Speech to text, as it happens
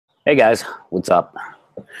Hey guys, what's up?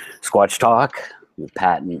 Squatch Talk with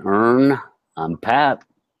Pat and Ern. I'm Pat.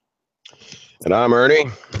 And I'm Ernie,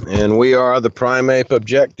 and we are the Primate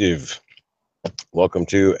Objective. Welcome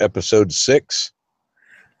to episode 6.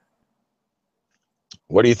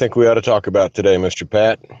 What do you think we ought to talk about today, Mr.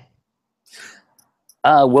 Pat?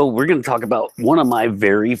 Well, we're going to talk about one of my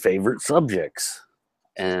very favorite subjects.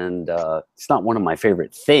 And it's not one of my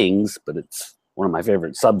favorite things, but it's one of my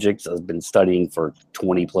favorite subjects I've been studying for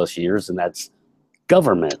 20 plus years, and that's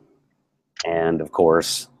government. And of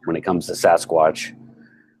course, when it comes to Sasquatch,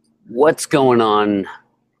 what's going on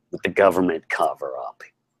with the government cover up?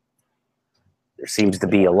 There seems to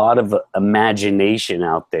be a lot of imagination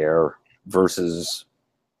out there versus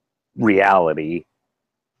reality.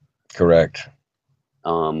 Correct.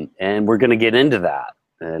 And we're going to get into that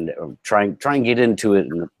and try and get into it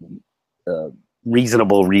in a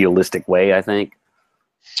reasonable, realistic way, I think.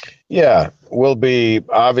 Yeah, we'll be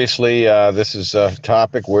obviously. This is a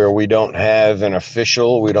topic where we don't have an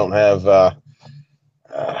official. We don't have.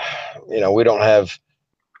 We don't have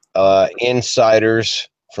insiders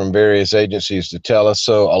from various agencies to tell us.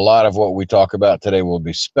 So a lot of what we talk about today will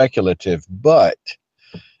be speculative, but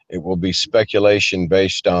it will be speculation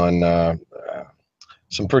based on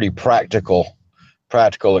some pretty practical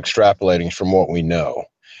extrapolating from what we know.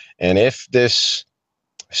 And if this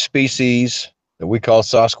species that we call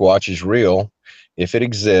Sasquatch is real, if it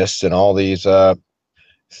exists, and all these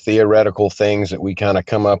theoretical things that we kind of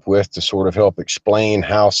come up with to sort of help explain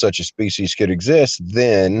how such a species could exist,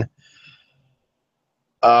 then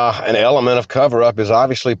an element of cover-up is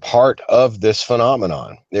obviously part of this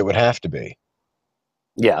phenomenon. It would have to be.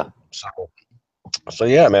 Yeah. So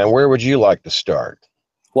yeah, man, where would you like to start?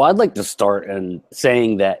 Well, I'd like to start in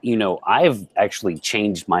saying that, I've actually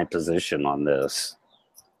changed my position on this.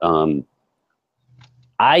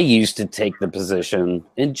 I used to take the position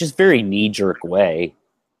in just very knee-jerk way.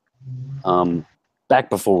 Back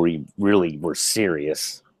before we really were started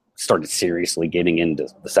seriously getting into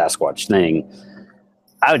the Sasquatch thing,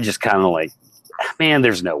 I would just kind of like, man,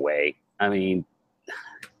 there's no way. I mean,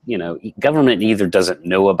 government either doesn't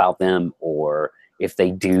know about them, or if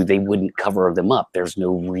they do, they wouldn't cover them up. There's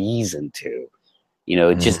no reason to.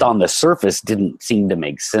 It just on the surface didn't seem to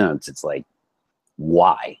make sense. It's like,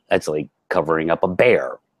 why? That's like covering up a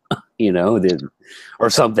bear, or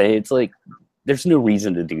something. It's like, there's no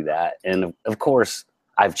reason to do that. And of course,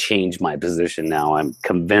 I've changed my position now. I'm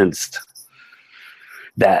convinced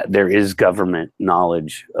that there is government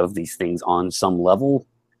knowledge of these things on some level.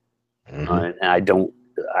 And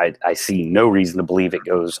I see no reason to believe it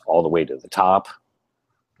goes all the way to the top.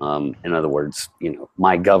 In other words,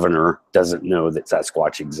 my governor doesn't know that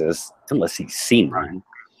Sasquatch exists unless he's seen one.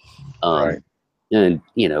 Right. And,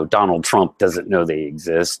 Donald Trump doesn't know they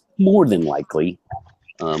exist, more than likely.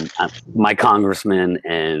 My congressman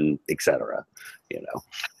and etc.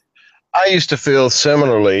 I used to feel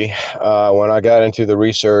similarly when I got into the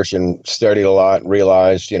research and studied a lot and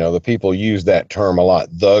realized, the people use that term a lot,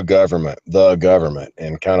 the government,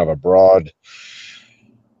 and kind of a broad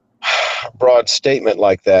statement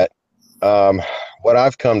like that. What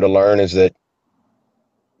I've come to learn is that,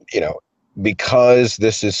 because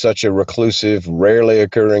this is such a reclusive, rarely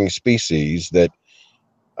occurring species, that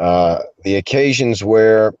the occasions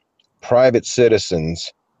where private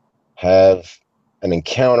citizens have an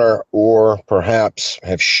encounter or perhaps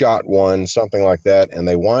have shot one, something like that, and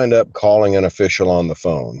they wind up calling an official on the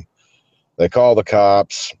phone. They call the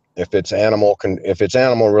cops. If it's animal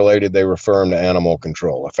related, they refer them to animal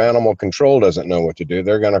control. If animal control doesn't know what to do,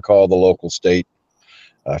 they're going to call the local state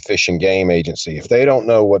fish and game agency. If they don't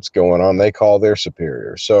know what's going on, they call their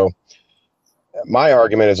superior. So my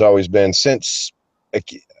argument has always been, since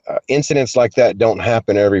incidents like that don't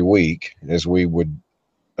happen every week, as we would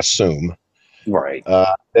assume, Right.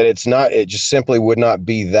 that it just simply would not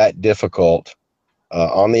be that difficult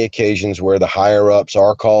on the occasions where the higher ups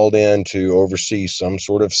are called in to oversee some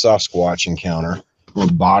sort of Sasquatch encounter or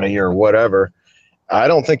body or whatever. I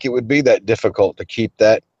don't think it would be that difficult to keep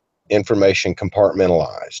that information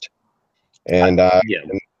compartmentalized. And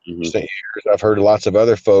years, I've heard lots of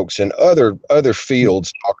other folks in other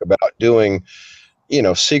fields talk about doing,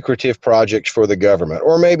 secretive projects for the government,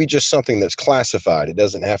 or maybe just something that's classified. It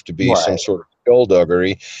doesn't have to be some sort of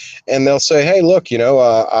skullduggery. And they'll say, hey, look,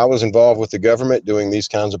 I was involved with the government doing these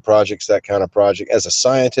kinds of projects, that kind of project, as a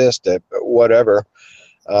scientist, whatever,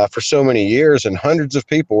 for so many years, and hundreds of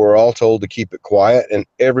people were all told to keep it quiet, and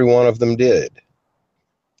every one of them did.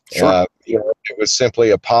 Sure. It was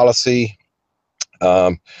simply a policy.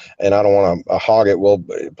 And I don't want to hog it. Well,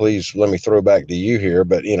 please let me throw back to you here,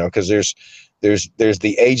 but because there's there's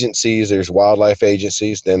the agencies, there's wildlife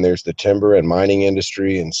agencies, then there's the timber and mining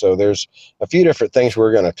industry. And so there's a few different things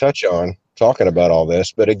we're going to touch on talking about all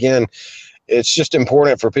this. But again, it's just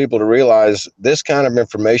important for people to realize this kind of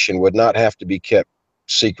information would not have to be kept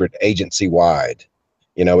secret agency wide.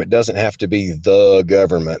 You know, it doesn't have to be the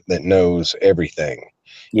government that knows everything.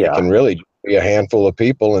 It can really be a handful of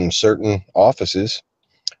people in certain offices.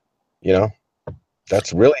 You know,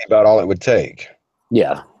 that's really about all it would take.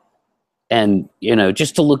 Yeah. And, you know,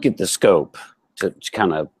 just to look at the scope, to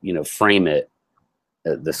kind of, you know, frame it,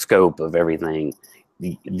 the scope of everything,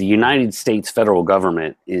 the United States federal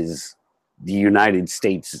government is the United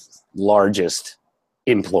States' largest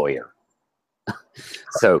employer.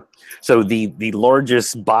 So the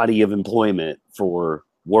largest body of employment for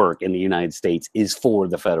work in the United States is for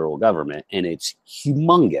the federal government, and it's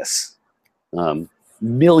humongous.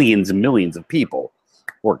 Millions and millions of people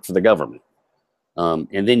work for the government.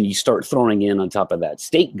 And then you start throwing in on top of that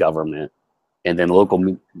state government and then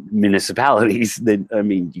local municipalities. Then, I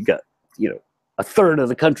mean, you got, you know, a third of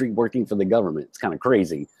the country working for the government. It's kind of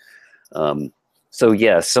crazy. So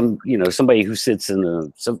yeah, somebody who sits in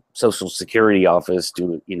a social security office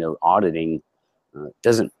doing, you know, auditing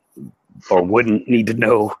doesn't or wouldn't need to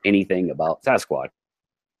know anything about Sasquatch,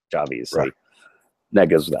 obviously. Right. That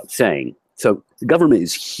goes without saying. So the government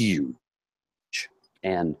is huge.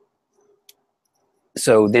 And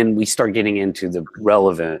so then we start getting into the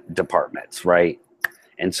relevant departments, right?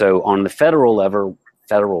 And so on the federal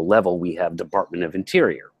level, we have Department of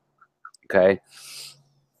Interior, okay?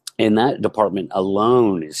 And that department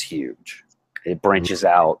alone is huge. It branches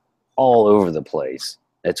out all over the place.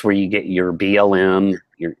 That's where you get your BLM,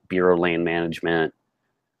 your Bureau of Land Management,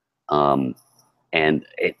 and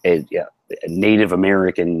Native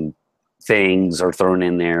American things are thrown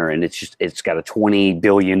in there, and it's got a $20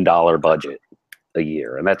 billion budget a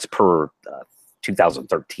year, and that's per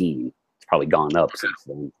 2013. It's probably gone up since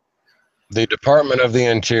then. The Department of the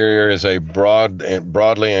Interior is a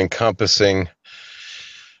broadly encompassing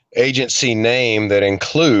agency name that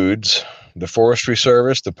includes the Forestry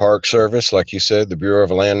Service, the Park Service, like you said, the Bureau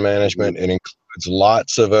of Land Management. It includes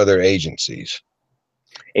lots of other agencies.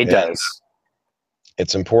 It does.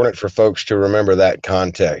 It's important for folks to remember that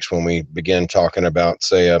context when we begin talking about,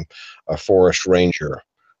 say, a forest ranger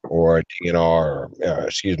or a DNR, or,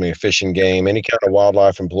 a fish and game, any kind of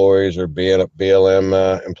wildlife employees or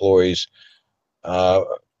BLM employees.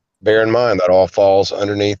 Bear in mind that all falls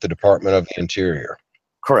underneath the Department of the Interior.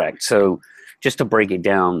 Correct. So just to break it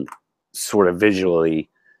down sort of visually,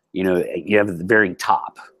 you know, you have at the very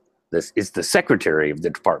top, this is the Secretary of the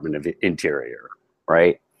Department of Interior,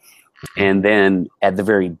 right? And then at the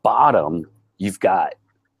very bottom, you've got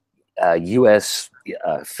U.S.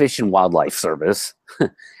 Fish and Wildlife Service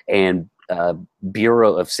and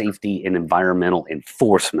Bureau of Safety and Environmental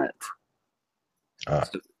Enforcement. So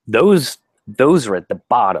those are at the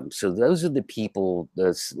bottom. So those are the people,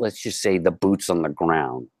 let's just say the boots on the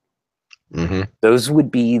ground. Mm-hmm. Those would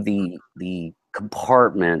be the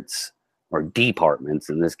compartments or departments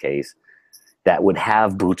in this case that would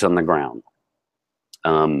have boots on the ground.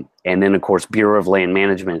 And then, of course, Bureau of Land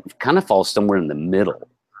Management kind of falls somewhere in the middle.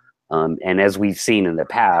 And as we've seen in the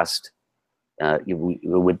past,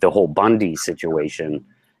 with the whole Bundy situation,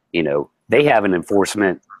 you know, they have an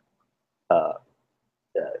enforcement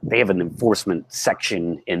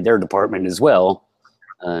section in their department as well,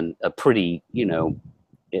 and a pretty, you know,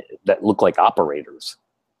 that look like operators,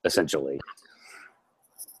 essentially.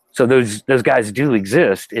 So those guys do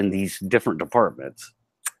exist in these different departments.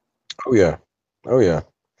 Oh yeah.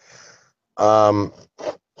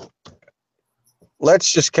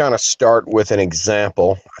 Let's just kind of start with an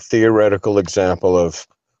example, a theoretical example of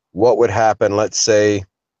what would happen. Let's say,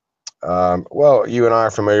 well, you and I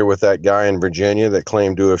are familiar with that guy in Virginia that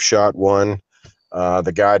claimed to have shot one.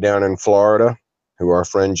 The guy down in Florida, who our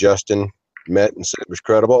friend Justin met and said was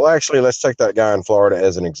credible. Well, actually, let's take that guy in Florida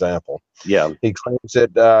as an example. Yeah. He claims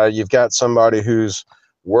that you've got somebody who's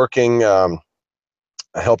working,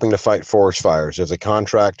 helping to fight forest fires as a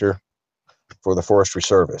contractor for the Forestry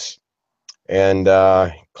Service. And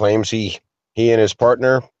claims he and his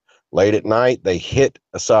partner, late at night, they hit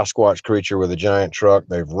a Sasquatch creature with a giant truck.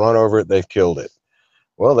 They've run over it. They've killed it.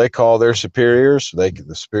 Well, they call their superiors. The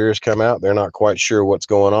superiors come out. They're not quite sure what's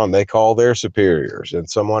going on. They call their superiors, and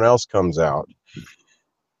someone else comes out.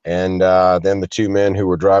 And then the two men who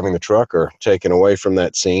were driving the truck are taken away from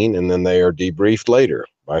that scene, and then they are debriefed later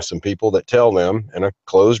by some people that tell them in a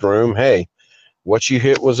closed room, hey, what you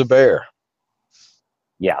hit was a bear.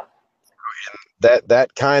 Yeah.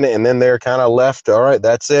 That kind of, and then they're kind of left, all right,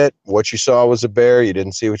 that's it. What you saw was a bear. You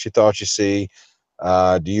didn't see what you thought you see.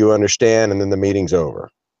 Do you understand? And then the meeting's over.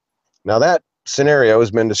 Now, that scenario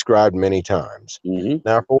has been described many times. Mm-hmm.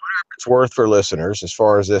 Now, for whatever it's worth for listeners, as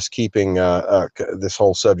far as this keeping this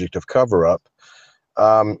whole subject of cover-up,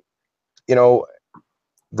 you know,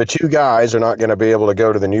 the two guys are not going to be able to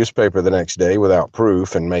go to the newspaper the next day without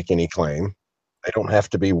proof and make any claim. They don't have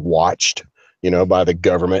to be watched, by the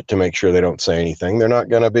government to make sure they don't say anything. They're not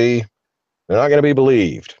going to be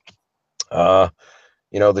believed. The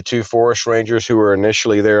two forest rangers who were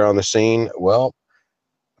initially there on the scene, well,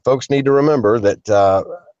 folks need to remember that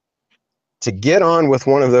to get on with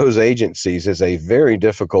one of those agencies is a very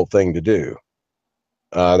difficult thing to do.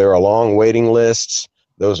 There are long waiting lists.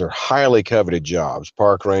 Those are highly coveted jobs,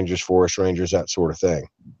 park rangers, forest rangers, that sort of thing,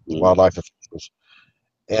 wildlife officials,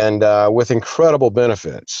 and with incredible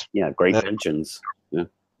benefits. Yeah, great pensions. Yeah.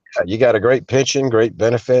 You got a great pension, great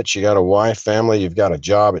benefits. You got a wife, family. You've got a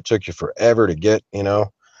job. It took you forever to get,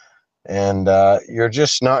 and you're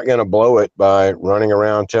just not going to blow it by running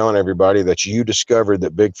around telling everybody that you discovered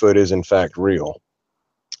that Bigfoot is in fact real.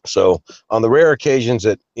 So on the rare occasions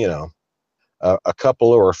that, a couple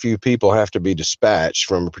or a few people have to be dispatched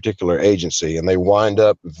from a particular agency and they wind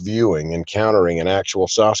up encountering an actual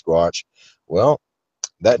Sasquatch, well,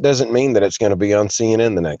 that doesn't mean that it's going to be on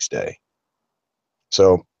CNN the next day.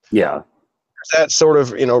 So yeah, that sort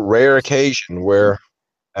of, rare occasion where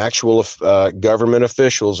actual government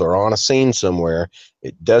officials are on a scene somewhere.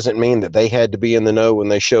 It doesn't mean that they had to be in the know when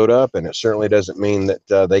they showed up, and it certainly doesn't mean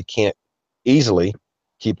that they can't easily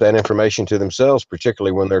keep that information to themselves,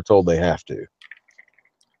 particularly when they're told they have to.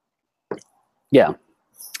 Yeah,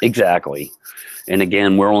 exactly. And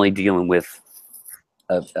again, we're only dealing with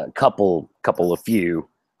a few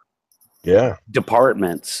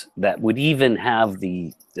departments that would even have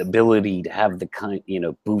the ability to have the kind,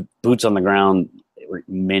 boots on the ground,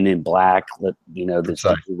 men in black,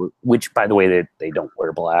 which by the way, they don't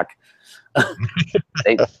wear black.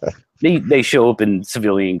 they show up in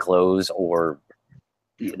civilian clothes, or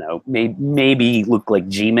maybe look like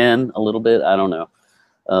G-men a little bit. I don't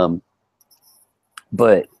know.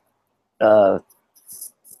 But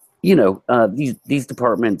these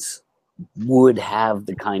departments would have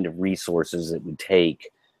the kind of resources it would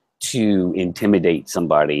take to intimidate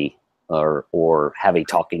somebody or have a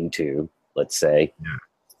talking to, let's say. Yeah.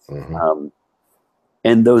 Mm-hmm.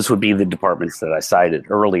 And those would be the departments that I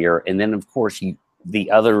cited earlier. And then, of course,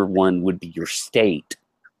 the other one would be your state,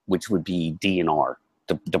 which would be DNR,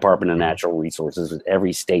 the Department of Natural Resources.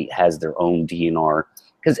 Every state has their own DNR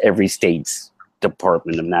because every state's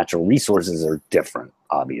Department of Natural Resources are different,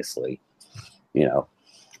 obviously.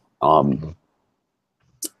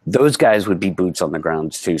 Those guys would be boots on the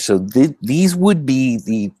ground too. So these would be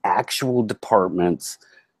the actual departments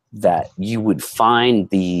that you would find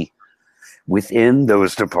within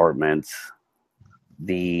those departments,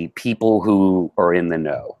 the people who are in the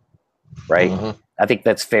know, right? Mm-hmm. I think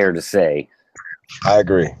that's fair to say. I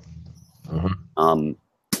agree. Mm-hmm.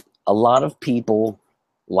 A lot of people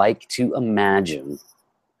like to imagine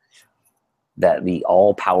that the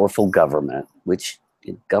all-powerful government, which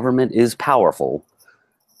government is powerful,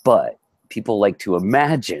 but people like to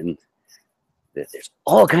imagine that there's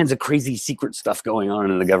all kinds of crazy secret stuff going on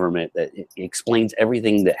in the government that it explains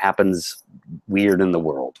everything that happens weird in the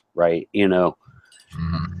world, right? Mm-hmm.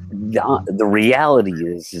 The reality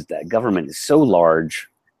is that government is so large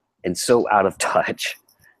and so out of touch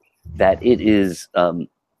that it is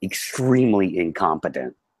extremely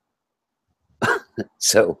incompetent.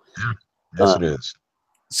 So, yes, it is.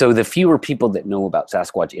 So the fewer people that know about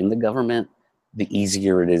Sasquatch in the government, the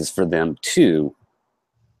easier it is for them to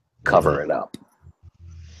cover it up.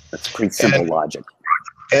 That's pretty simple logic.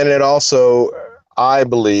 And it also, I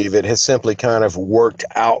believe, it has simply kind of worked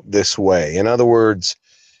out this way. In other words,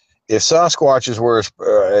 if Sasquatches were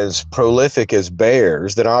as prolific as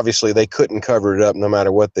bears, then obviously they couldn't cover it up no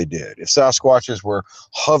matter what they did. If Sasquatches were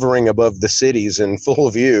hovering above the cities in full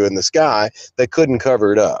view in the sky, they couldn't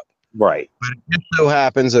cover it up. Right. But it just so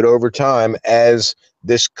happens that over time, as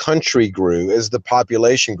this country grew, as the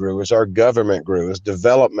population grew, as our government grew, as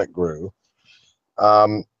development grew,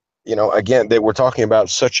 again, that we're talking about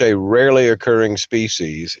such a rarely occurring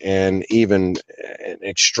species, and even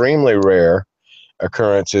extremely rare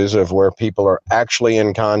occurrences of where people are actually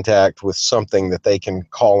in contact with something that they can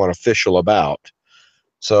call an official about.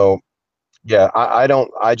 So, yeah, I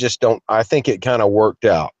think it kind of worked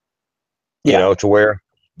out, to where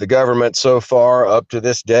the government so far up to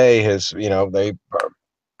this day has, it's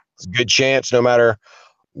a good chance no matter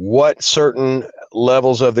what certain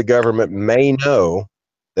levels of the government may know,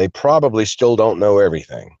 they probably still don't know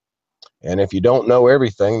everything. And if you don't know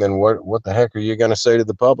everything, then what the heck are you going to say to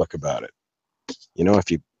the public about it?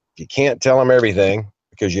 if you can't tell them everything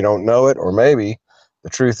because you don't know it, or maybe the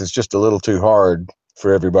truth is just a little too hard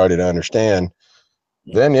for everybody to understand,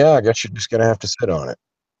 then yeah, I guess you're just going to have to sit on it.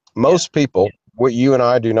 Most people, what you and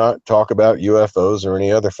I do not talk about UFOs or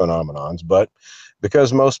any other phenomenons, but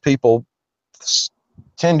because most people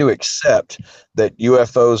tend to accept that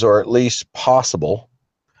UFOs are at least possible,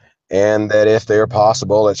 and that if they're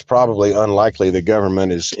possible, it's probably unlikely the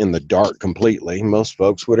government is in the dark completely. Most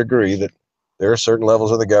folks would agree that there are certain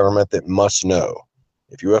levels of the government that must know.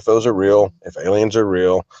 If UFOs are real, if aliens are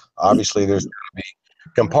real, obviously there's going to be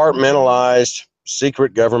compartmentalized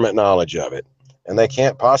secret government knowledge of it, and they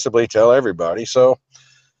can't possibly tell everybody. So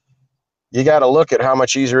you got to look at how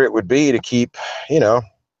much easier it would be to keep,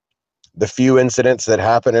 the few incidents that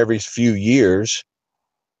happen every few years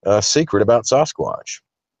secret about Sasquatch.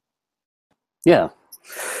 Yeah.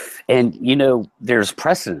 And, there's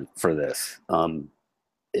precedent for this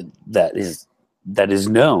that is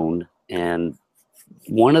known. And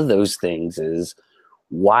one of those things is,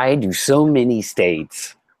 why do so many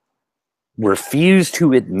states refuse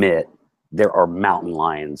to admit there are mountain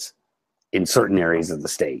lions in certain areas of the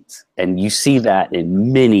states? And you see that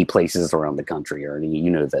in many places around the country, Ernie.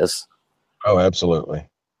 You know this. Oh, absolutely.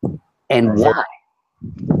 And why?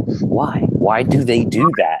 Why do they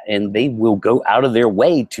do that? And they will go out of their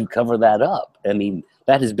way to cover that up. I mean,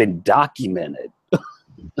 that has been documented.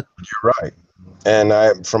 You're right.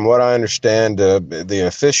 And from what I understand, the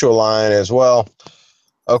official line as well.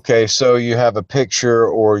 Okay, so you have a picture,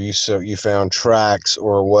 or you found tracks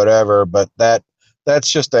or whatever, but that's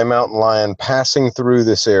just a mountain lion passing through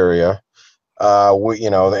this area.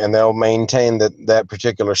 And they'll maintain that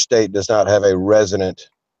particular state does not have a resident,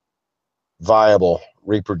 viable,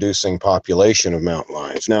 reproducing population of mountain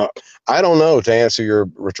lions. Now, I don't know, to answer your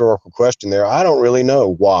rhetorical question there, I don't really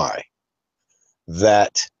know why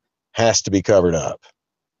that has to be covered up,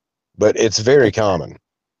 but it's very common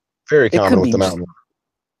with the mountain.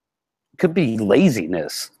 It could be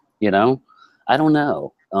laziness, I don't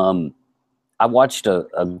know. I watched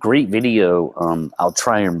a great video. I'll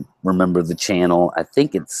try and remember the channel. I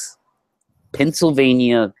think it's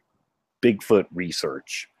Pennsylvania Bigfoot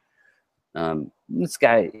Research. This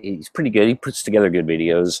guy, he's pretty good. He puts together good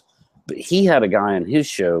videos. But he had a guy on his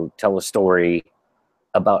show tell a story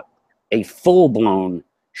about a full-blown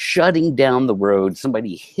shutting down the road.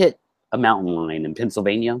 Somebody hit a mountain lion in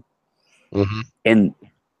Pennsylvania. Mm-hmm.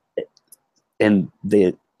 And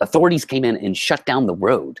the authorities came in and shut down the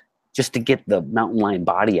road just to get the mountain lion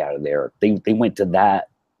body out of there. They went to that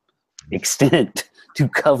extent to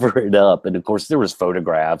cover it up. And of course there was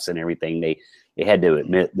photographs and everything. They had to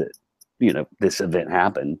admit that, this event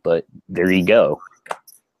happened, but there you go.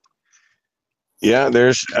 Yeah,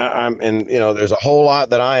 there's a whole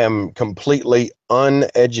lot that I am completely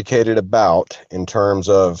uneducated about in terms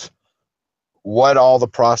of what all the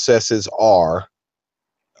processes are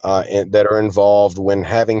that are involved when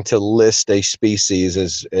having to list a species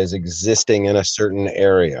as existing in a certain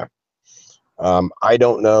area. I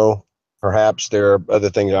don't know. Perhaps there are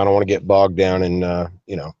other things. I don't want to get bogged down in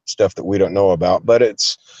stuff that we don't know about. But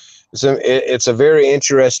it's a very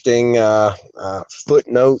interesting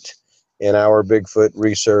footnote in our Bigfoot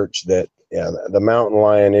research that the mountain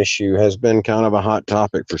lion issue has been kind of a hot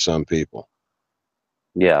topic for some people.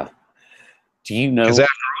 Yeah. Do you know? Because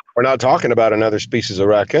after all, we're not talking about another species of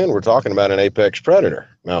raccoon. We're talking about an apex predator,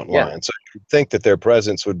 mountain lion. So you'd think that their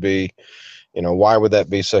presence would be, why would that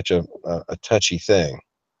be such a touchy thing?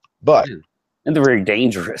 But and they're very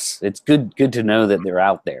dangerous. It's good to know that they're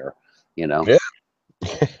out there, Yeah,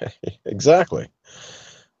 exactly.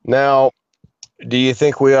 Now, do you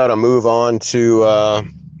think we ought to move on to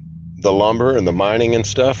the lumber and the mining and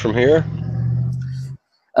stuff from here?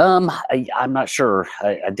 I'm not sure.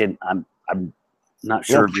 I'm not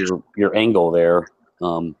sure of your angle there.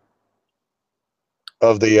 Of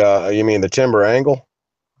the you mean the timber angle?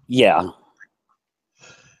 Yeah.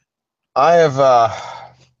 I have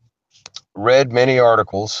read many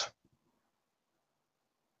articles,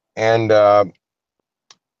 and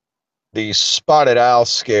the spotted owl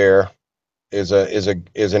scare is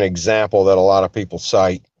an example that a lot of people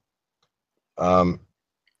cite. And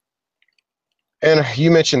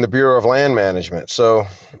you mentioned the Bureau of Land Management, so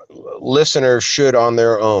listeners should, on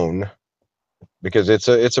their own, because it's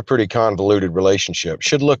a pretty convoluted relationship,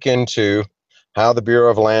 should look into how the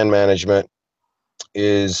Bureau of Land Management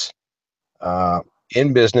is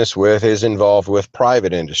is involved with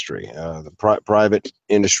private industry, the private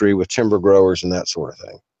industry with timber growers and that sort of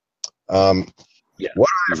thing. What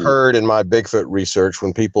I've heard in my Bigfoot research,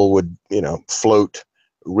 when people would, float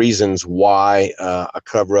reasons why a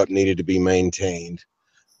cover-up needed to be maintained,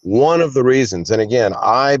 One of the reasons, and again,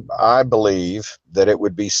 I believe that it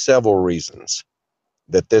would be several reasons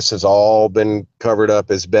that this has all been covered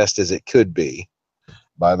up as best as it could be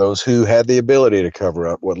by those who had the ability to cover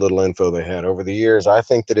up what little info they had over the years. I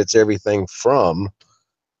think that it's everything from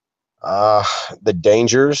the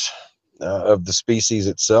dangers of the species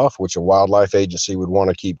itself, which a wildlife agency would want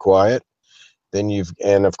to keep quiet.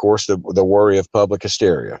 And of course, the worry of public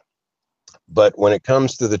hysteria. But when it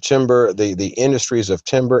comes to the timber, the industries of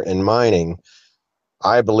timber and mining,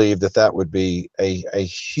 I believe that would be a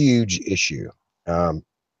huge issue.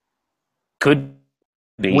 Could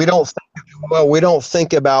be. We don't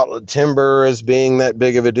think about timber as being that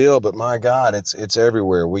big of a deal, but my God, it's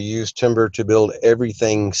everywhere. We use timber to build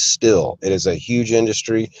everything still. It is a huge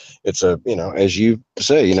industry. It's as you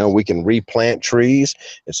say, we can replant trees.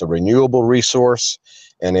 It's a renewable resource,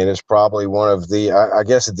 and it is probably one of I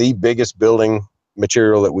guess the biggest building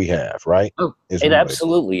material that we have, right? Oh, it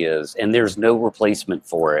absolutely is. And there's no replacement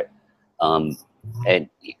for it.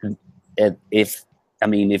 If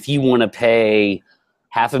you want to pay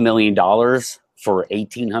 $500,000 for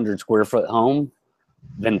 1,800 square foot home,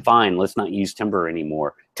 then fine, let's not use timber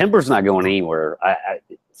anymore. Timber's not going anywhere.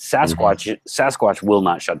 Sasquatch will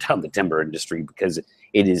not shut down the timber industry because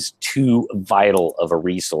it is too vital of a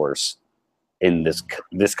resource in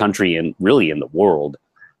this country and really in the world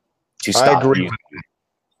to stop. I agree.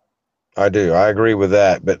 I do. I agree with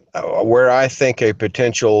that. But where I think a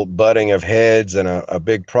potential butting of heads and a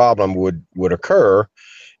big problem would occur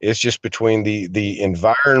is just between the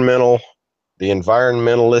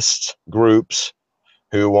environmentalist groups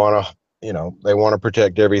who want to, they want to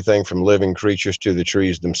protect everything from living creatures to the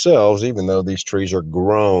trees themselves, even though these trees are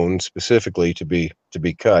grown specifically to be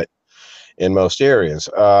cut in most areas.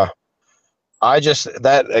 I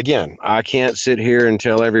can't sit here and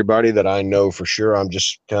tell everybody that I know for sure. I'm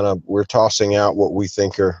just we're tossing out what we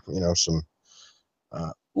think are, some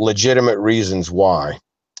legitimate reasons why.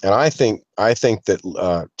 And I think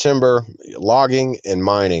that timber, logging, and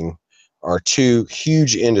mining are two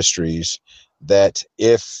huge industries that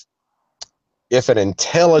if an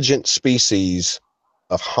intelligent species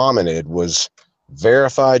of hominid was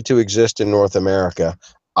verified to exist in North America,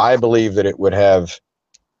 I believe that it would have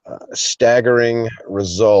staggering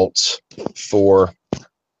results for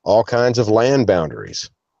all kinds of land boundaries.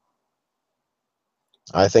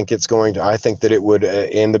 I think that it would,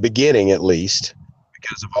 in the beginning at least,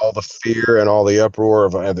 because of all the fear and all the uproar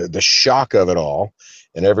of the shock of it all,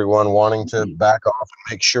 and everyone wanting to back off and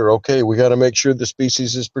make sure, okay, we got to make sure the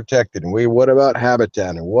species is protected. And what about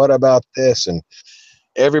habitat? And what about this? And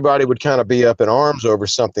everybody would kind of be up in arms over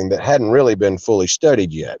something that hadn't really been fully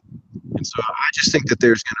studied yet. And so I just think that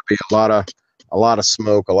there's going to be a lot of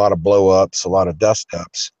smoke, a lot of blow ups, a lot of dust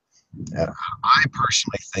ups. And I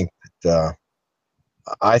personally think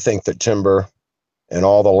that timber and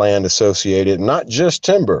all the land associated, not just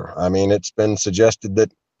timber. I mean, it's been suggested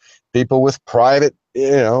that people with private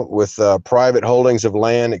holdings of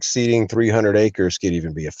land exceeding 300 acres could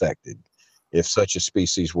even be affected if such a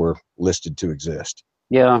species were listed to exist.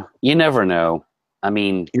 Yeah, you never know. I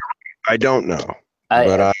mean, I don't know,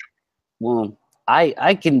 I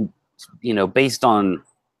can, based on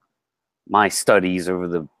my studies over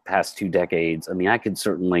the past 2 decades, I mean, I could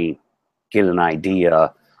certainly get an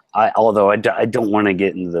idea. Although I don't want to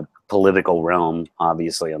get into the political realm,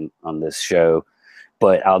 obviously, on this show,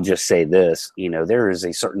 but I'll just say this, there is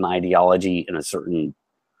a certain ideology and a certain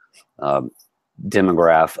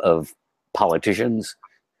demographic of politicians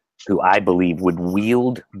who I believe would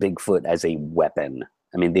wield Bigfoot as a weapon.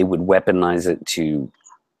 I mean, they would weaponize it to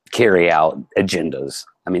carry out agendas.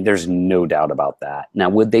 I mean, there's no doubt about that. Now,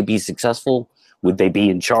 would they be successful? Would they be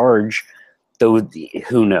in charge? Though,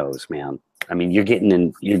 who knows, man? I mean, you're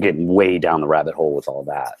getting way down the rabbit hole with all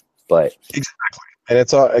that. But exactly, and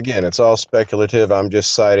it's all speculative. I'm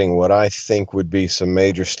just citing what I think would be some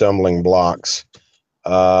major stumbling blocks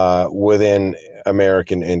within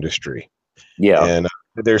American industry. Yeah, and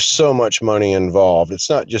there's so much money involved. It's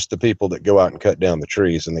not just the people that go out and cut down the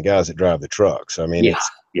trees and the guys that drive the trucks. I mean,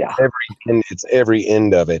 it's every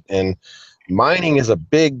end of it. And mining is a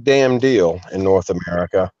big damn deal in North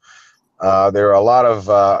America. There are a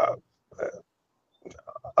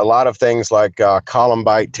lot of things like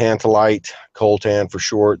columbite, tantalite, coltan for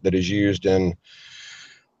short, that is used in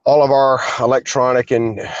all of our electronic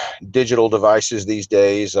and digital devices these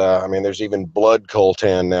days. I mean, there's even blood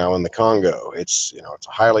coltan now in the Congo. It's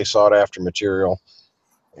a highly sought after material,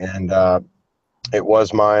 and it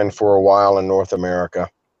was mined for a while in North America.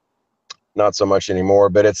 not so much anymore,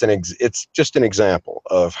 but it's just an example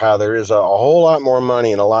of how there is a whole lot more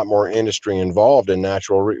money and a lot more industry involved in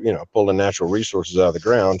pulling natural resources out of the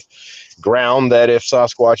ground that if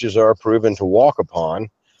Sasquatches are proven to walk upon,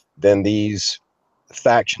 then these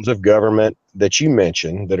factions of government that you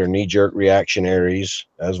mentioned that are knee-jerk reactionaries,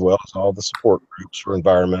 as well as all the support groups for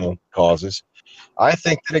environmental causes, I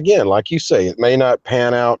think that, again, like you say, it may not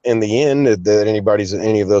pan out in the end that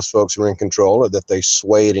any of those folks are in control or that they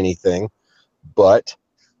swayed anything, but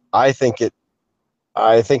I think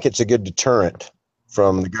it's a good deterrent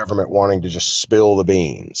from the government wanting to just spill the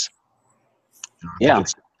beans. I think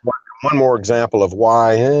it's one more example of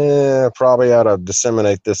why probably ought to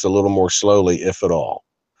disseminate this a little more slowly, if at all,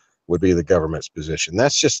 would be the government's position.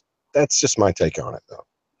 That's just my take on it, though.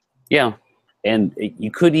 Yeah, and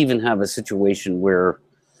you could even have a situation where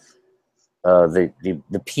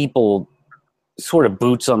the people, sort of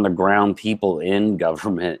boots on the ground people in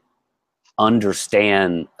government,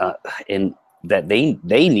 understand and that they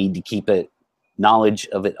need to keep knowledge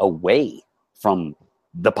of it away from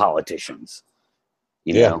the politicians,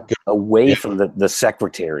 away from the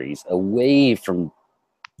secretaries, away from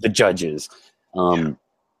the judges.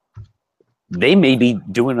 They may be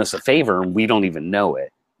doing us a favor and we don't even know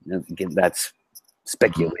it. Again, that's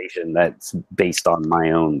speculation. That's based on my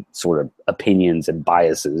own sort of opinions and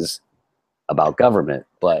biases about government,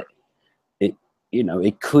 but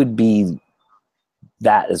it could be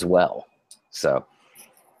that as well. So,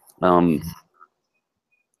 but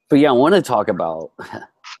yeah, I want to talk about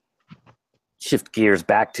shift gears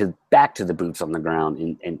back to the boots on the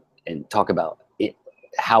ground and talk about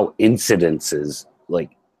how incidences, like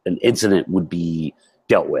an incident, would be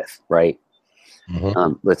dealt with, right?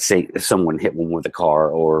 Mm-hmm. Let's say if someone hit one with a car,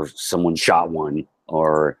 or someone shot one,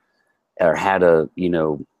 or had a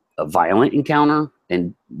violent encounter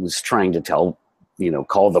and was trying to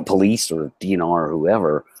call the police or DNR or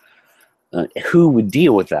whoever. Who would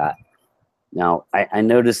deal with that? Now, I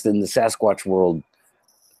noticed in the Sasquatch world,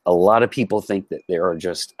 a lot of people think that there are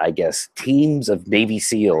just, I guess, teams of Navy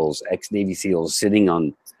SEALs, ex-Navy SEALs, sitting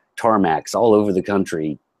on tarmacs all over the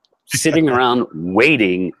country, sitting around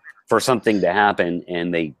waiting for something to happen,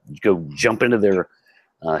 and they go jump into their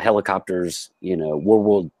helicopters,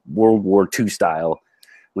 World War II style,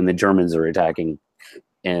 when the Germans are attacking,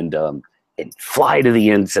 and fly to the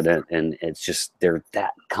incident, and it's just they're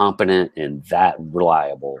that competent and that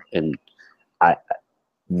reliable. And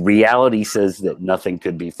reality says that nothing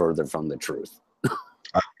could be further from the truth.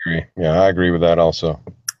 I agree. Yeah, I agree with that also.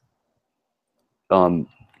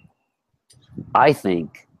 I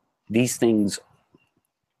think these things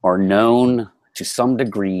are known to some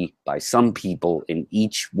degree by some people in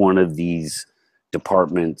each one of these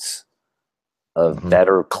departments that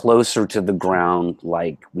are closer to the ground,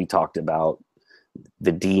 like we talked about,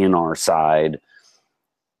 the DNR side,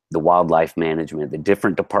 the wildlife management, the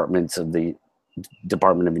different departments of the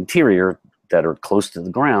Department of Interior that are close to the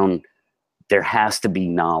ground. There has to be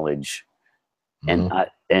knowledge, and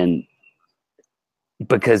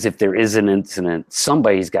because if there is an incident,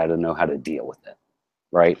 somebody's got to know how to deal with it,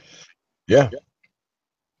 right? Yeah.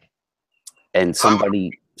 And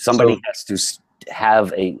somebody has to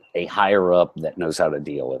have a higher up that knows how to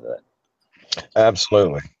deal with it.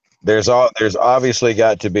 Absolutely. There's obviously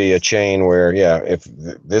got to be a chain where, if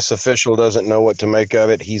this official doesn't know what to make of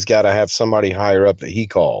it, he's got to have somebody higher up that he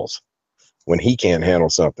calls when he can't handle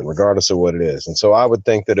something, regardless of what it is. And so I would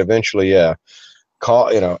think that eventually,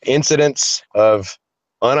 incidents of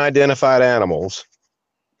unidentified animals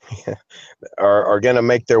are going to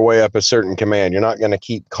make their way up a certain command. You're not going to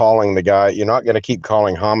keep calling the guy. You're not going to keep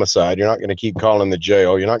calling homicide. You're not going to keep calling the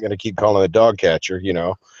jail. You're not going to keep calling the dog catcher.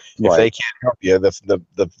 If they can't help you,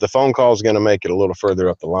 the phone call is going to make it a little further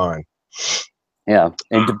up the line. Yeah,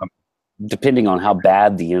 and depending on how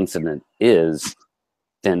bad the incident is,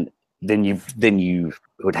 then you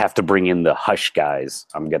would have to bring in the hush guys.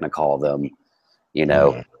 I'm going to call them,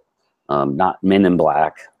 not Men in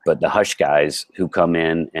Black, but the hush guys who come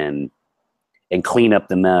in and clean up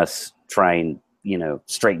the mess, try and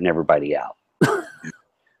straighten everybody out.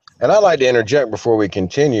 And I'd like to interject before we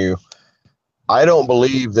continue. I don't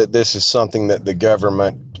believe that this is something that the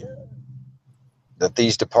government, that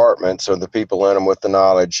these departments or the people in them with the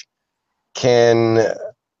knowledge can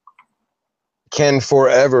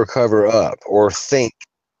forever cover up, or think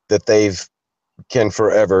that can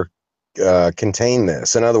forever contain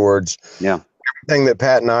this. In other words, everything that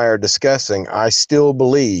Pat and I are discussing, I still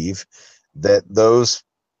believe that those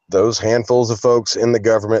handfuls of folks in the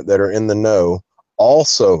government that are in the know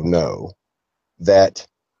also know that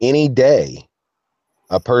any day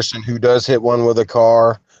a person who does hit one with a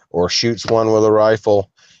car or shoots one with a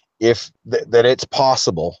rifle, if that it's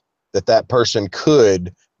possible that that person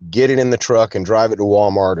could get it in the truck and drive it to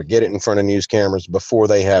Walmart or get it in front of news cameras before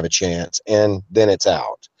they have a chance, and then it's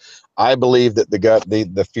out. I believe that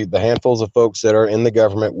the handfuls of folks that are in the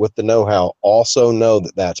government with the know-how also know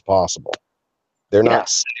that that's possible. They're Yeah.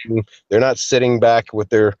 not sitting back with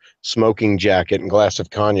their smoking jacket and glass of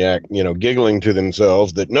cognac, giggling to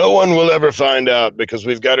themselves that no one will ever find out because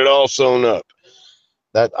we've got it all sewn up.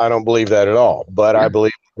 That I don't believe that at all. But I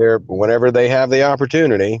believe whenever they have the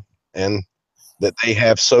opportunity, and that they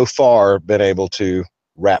have so far been able to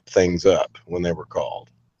wrap things up when they were called.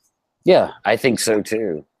 Yeah, I think so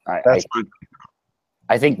too.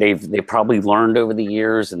 I think they've probably learned over the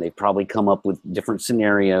years, and they've probably come up with different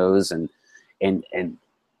scenarios and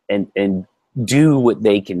do what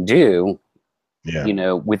they can do,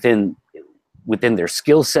 within their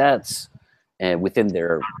skill sets and within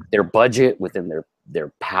their budget, within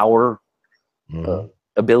their power,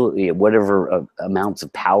 ability, whatever amounts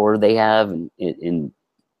of power they have. And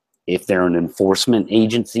if they're an enforcement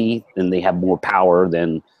agency, then they have more power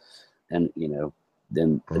than a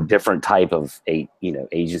different type of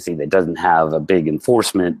agency that doesn't have a big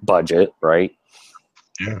enforcement budget, right?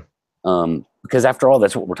 Yeah. Because after all,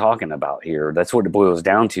 that's what we're talking about here. That's what it boils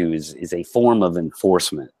down to is a form of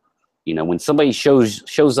enforcement. When somebody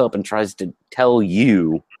shows up and tries to tell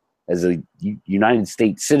you as a United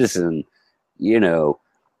States citizen,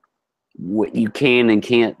 what you can and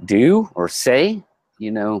can't do or say,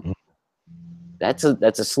 that's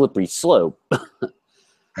a slippery slope.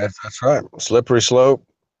 That's right. Slippery slope.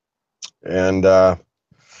 And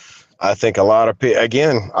I think a lot of people,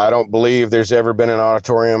 again, I don't believe there's ever been an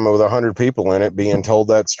auditorium with 100 people in it being told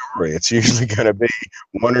that story. It's usually going to be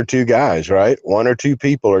one or two guys, right? One or two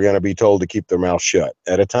people are going to be told to keep their mouth shut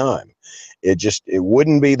at a time. It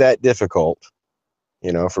wouldn't be that difficult,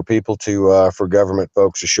 for people for government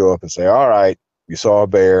folks to show up and say, all right, you saw a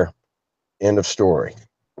bear, end of story.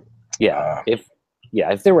 Yeah.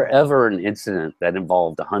 If there were ever an incident that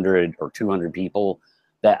involved 100 or 200 people,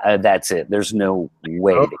 that's it. There's no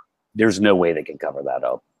way. There's no way they can cover that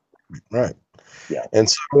up. Right. Yeah. And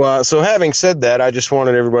so having said that, I just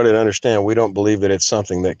wanted everybody to understand we don't believe that it's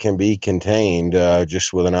something that can be contained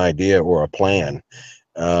just with an idea or a plan.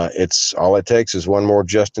 It's all it takes is one more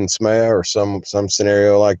Justin Smaia or some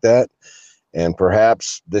scenario like that. And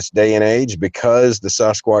perhaps this day and age, because the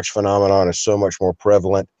Sasquatch phenomenon is so much more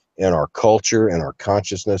prevalent in our culture and our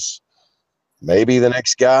consciousness, maybe the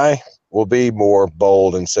next guy will be more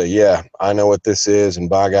bold and say, yeah, I know what this is, and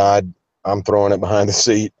by God, I'm throwing it behind the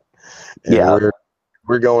seat, and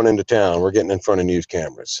we're going into town. We're getting in front of news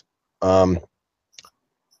cameras. Do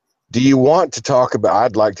you want to talk about,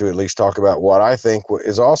 I'd like to at least talk about what I think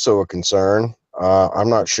is also a concern. I'm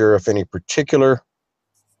not sure if any particular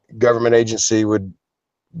government agency would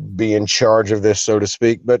be in charge of this, so to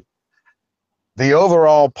speak, but the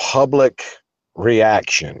overall public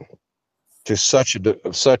reaction to such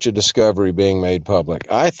a discovery being made public,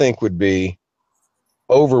 I think would be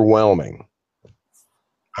overwhelming.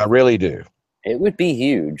 I really do. It would be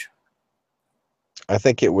huge. I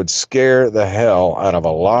think it would scare the hell out of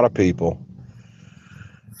a lot of people.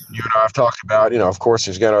 You and I have talked about, of course,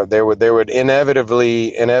 there would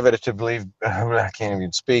inevitably, I can't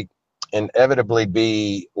even speak, inevitably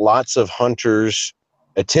be lots of hunters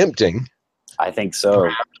attempting. I think so.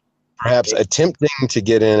 Perhaps attempting to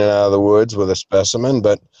get in and out of the woods with a specimen,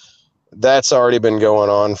 but that's already been going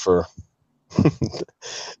on for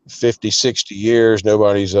 50, 60 years.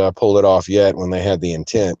 Nobody's pulled it off yet when they had the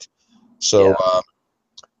intent. So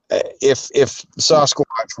if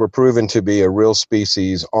Sasquatch were proven to be a real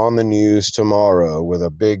species on the news tomorrow with a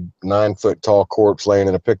big 9-foot tall corpse laying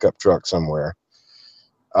in a pickup truck somewhere,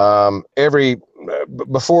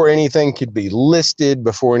 before anything could be listed,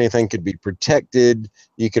 before anything could be protected,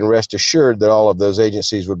 you can rest assured that all of those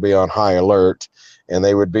agencies would be on high alert, and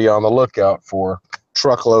they would be on the lookout for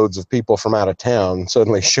truckloads of people from out of town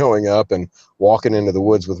suddenly showing up and walking into the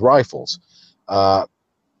woods with rifles.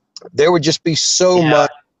 There would just be so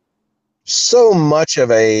much of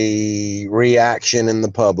a reaction in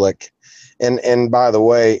the public. And by the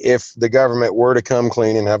way, if the government were to come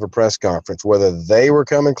clean and have a press conference, whether they were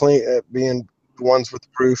coming clean, being the ones with the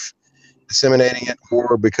proof, disseminating it,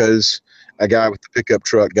 or because a guy with the pickup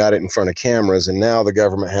truck got it in front of cameras and now the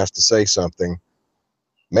government has to say something,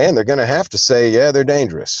 man, they're going to have to say, yeah, they're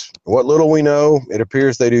dangerous. What little we know, it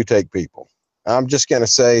appears they do take people. I'm just going to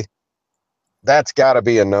say that's got to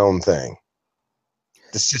be a known thing.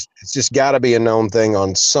 It's just got to be a known thing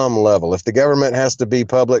on some level. If the government has to be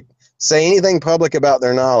public, say anything public about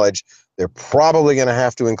their knowledge, they're probably going to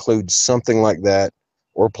have to include something like that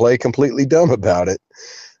or play completely dumb about it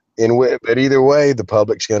But either way, the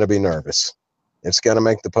public's going to be nervous. It's going to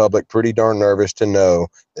make the public pretty darn nervous to know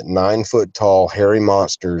that 9-foot tall hairy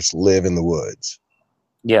monsters live in the woods.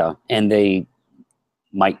 Yeah, and they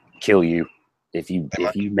might kill you if you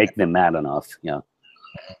make them mad enough. Yeah,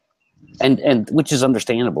 and which is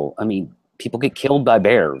understandable. I mean, people get killed by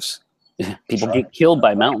bears. People get killed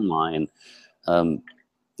by mountain lion.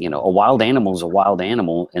 You know, a wild animal is a wild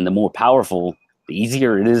animal, and the more powerful, the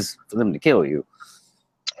easier it is for them to kill you.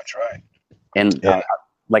 That's right. And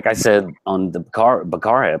like I said on the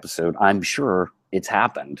Bakara episode, I'm sure it's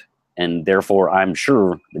happened, and therefore I'm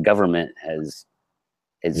sure the government has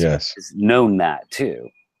known that too.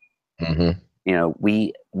 Mm-hmm. You know,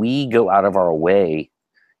 we go out of our way.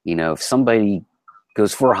 You know, if somebody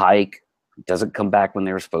goes for a hike, doesn't come back when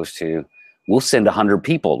they were supposed to, we'll send 100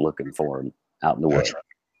 people looking for them out in the woods. Right.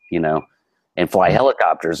 You know, and fly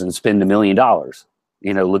helicopters and spend $1 million.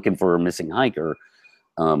 You know, looking for a missing hiker.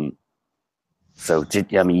 So,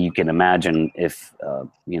 I mean, you can imagine if,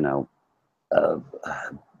 you know, a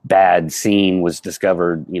bad scene was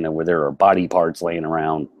discovered, you know, where there are body parts laying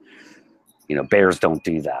around, you know, bears don't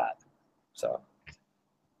do that. So.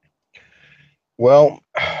 Well,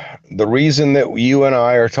 the reason that you and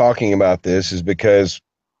I are talking about this is because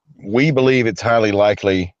we believe it's highly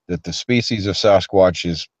likely that the species of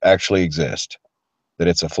Sasquatches actually exist, that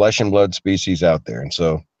it's a flesh and blood species out there. And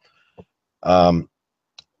so,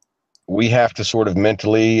 we have to sort of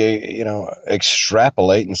mentally, you know,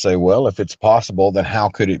 extrapolate and say, well, if it's possible, then how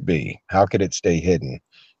could it be? How could it stay hidden?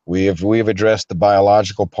 We have addressed the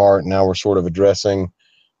biological part. Now we're sort of addressing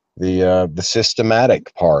the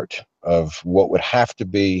systematic part of what would have to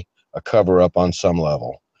be a cover up on some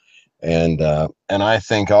level. And I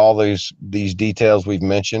think all these details we've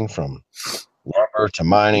mentioned, from lumber to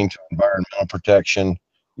mining to environmental protection,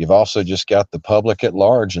 you've also just got the public at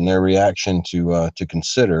large and their reaction to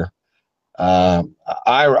consider.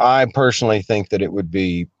 I personally think that it would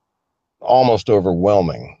be almost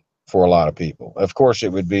overwhelming for a lot of people. Of course,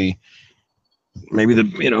 it would be maybe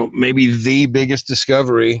the biggest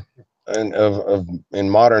discovery in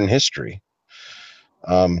modern history.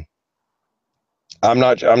 I'm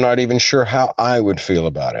not even sure how I would feel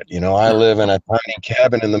about it. You know, I live in a tiny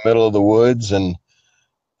cabin in the middle of the woods, and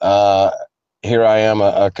here I am,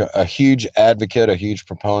 a huge advocate, a huge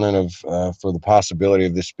proponent of for the possibility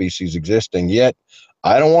of this species existing. Yet,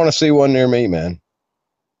 I don't want to see one near me, man.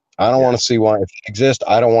 I don't want to see one. If it exists,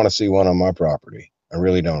 I don't want to see one on my property. I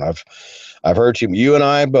really don't. I've heard you and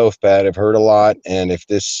I both, Pat, have heard a lot. And if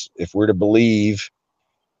we're to believe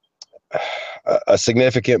a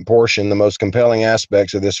significant portion, the most compelling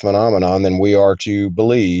aspects of this phenomenon, then we are to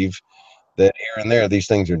believe that here and there these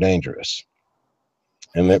things are dangerous,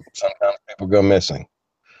 and that sometimes people go missing.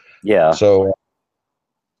 Yeah. So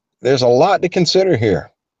there's a lot to consider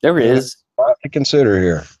here. There's a lot to consider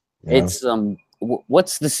here. It's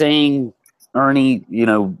what's the saying, Ernie? You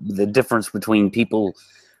know, the difference between people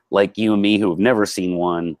like you and me who have never seen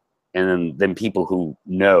one, and then people who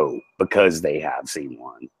know because they have seen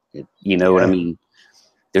one. You know what I mean?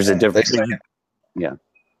 There's a difference. Yeah.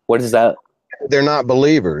 What is that? They're not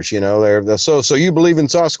believers, you know. They're so you believe in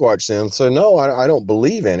Sasquatch then? So no, I don't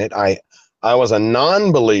believe in it. I was a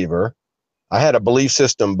non-believer. I had a belief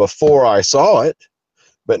system before I saw it,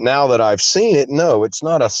 but now that I've seen it, no, it's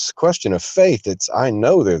not a question of faith. It's I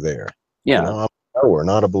know they're there. Yeah, you know, I'm a knower,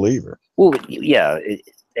 not a believer. Well, yeah,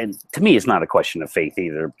 and to me, it's not a question of faith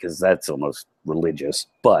either, because that's almost religious.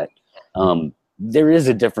 But there is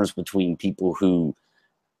a difference between people who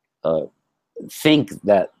think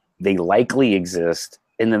that they likely exist,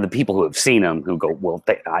 and then the people who have seen them who go, well,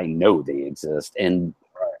 I know they exist. And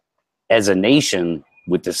as a nation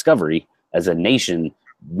with Discovery, as a nation,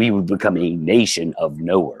 we would become a nation of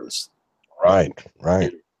knowers. Right.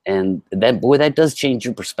 And that does change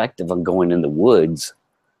your perspective on going in the woods.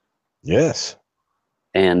 Yes.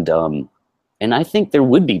 And I think there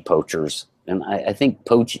would be poachers. And I think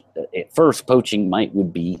poaching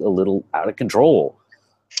would be a little out of control.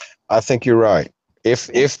 I think you're right.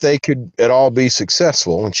 If they could at all be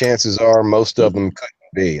successful, and chances are most of them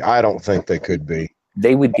couldn't be. I don't think they could be.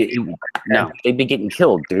 They'd be getting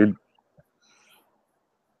killed, dude.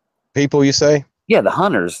 People, you say? Yeah, the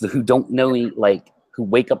hunters who don't know, who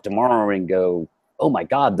wake up tomorrow and go, oh my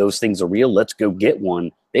God, those things are real. Let's go get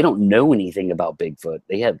one. They don't know anything about Bigfoot.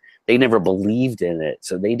 They never believed in it.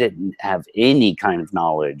 So they didn't have any kind of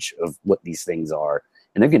knowledge of what these things are.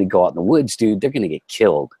 And they're going to go out in the woods, dude. They're going to get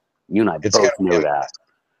killed. You and I both know that.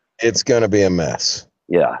 It's going to be a mess.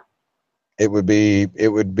 Yeah. It would be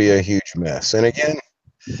a huge mess. And again,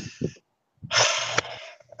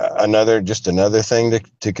 another thing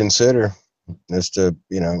to consider. as to,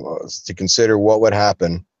 to consider what would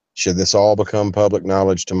happen should this all become public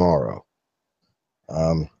knowledge tomorrow.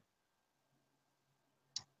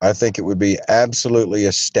 I think it would be absolutely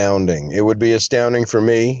astounding. It would be astounding for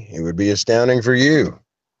me. It would be astounding for you.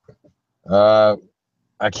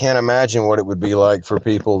 I can't imagine what it would be like for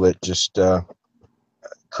people that just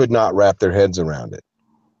could not wrap their heads around it.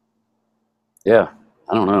 Yeah,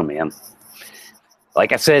 I don't know, man.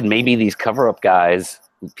 Like I said, maybe these cover-up guys,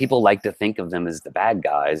 people like to think of them as the bad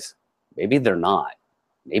guys. Maybe they're not.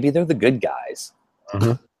 Maybe they're the good guys.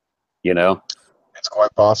 Mm-hmm. It's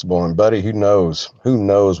quite possible. And buddy, who knows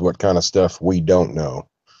what kind of stuff we don't know,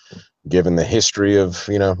 given the history of,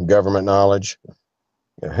 government knowledge.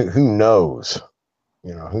 Who knows?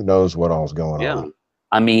 Who knows what all's going on?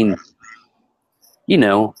 I mean,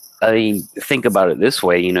 think about it this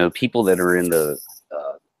way, people that are in the,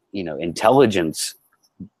 intelligence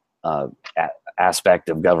aspect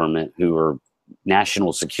of government, who are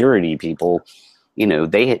national security people,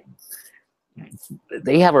 they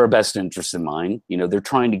have our best interests in mind. They're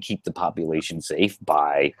trying to keep the population safe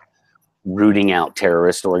by rooting out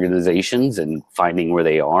terrorist organizations and finding where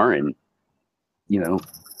they are, and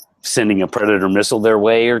sending a Predator missile their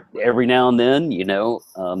way or every now and then.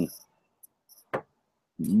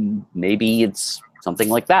 Maybe it's something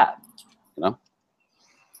like that.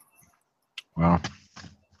 Well,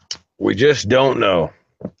 we just don't know.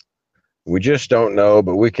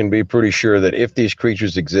 But we can be pretty sure that if these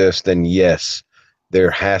creatures exist, then yes,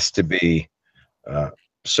 there has to be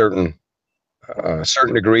certain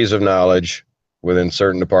degrees of knowledge within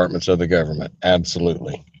certain departments of the government.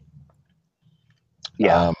 Absolutely.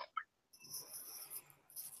 Yeah.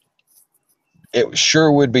 It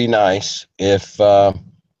sure would be nice if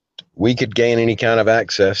we could gain any kind of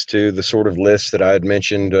access to the sort of list that I had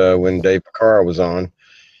mentioned when Dave Picara was on,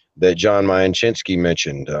 that John Mayaczynski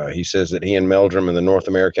mentioned. He says that he and Meldrum and the North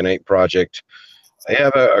American Ape Project, they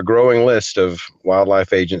have a growing list of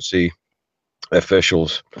wildlife agency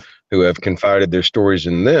officials who have confided their stories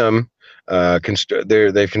in them.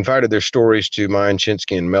 They've confided their stories to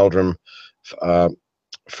Mayaczynski and Meldrum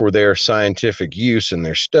for their scientific use in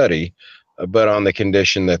their study, but on the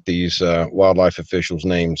condition that these wildlife officials'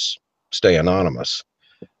 names stay anonymous.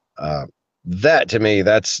 That to me,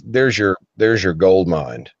 there's your gold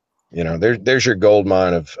mine. There's your gold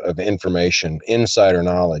mine of information, insider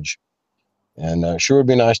knowledge, and sure would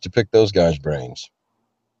be nice to pick those guys' brains.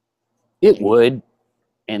 It would,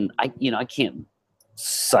 and I can't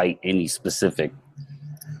cite any specific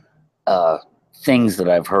things that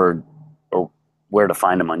I've heard or where to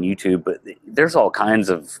find them on YouTube, but there's all kinds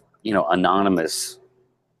of anonymous,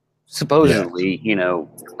 supposedly,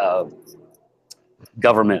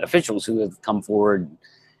 government officials who have come forward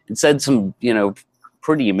and said some,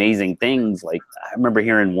 pretty amazing things. Like, I remember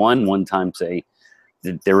hearing one time say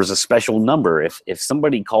that there was a special number. If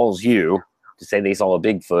somebody calls you to say they saw a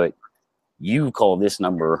Bigfoot, you call this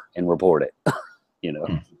number and report it,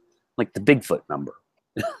 like the Bigfoot number,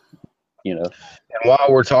 And while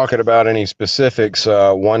we're talking about any specifics,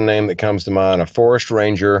 one name that comes to mind, a forest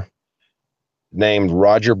ranger named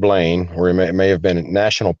Roger Blaine, or he may have been a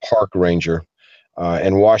national park ranger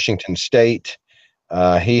in Washington State.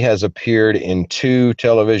 He has appeared in 2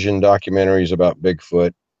 television documentaries about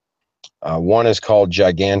Bigfoot. One is called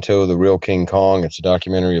Giganto, the Real King Kong. It's a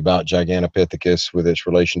documentary about Gigantopithecus with its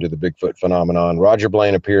relation to the Bigfoot phenomenon. Roger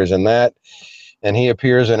Blaine appears in that, and he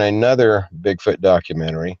appears in another Bigfoot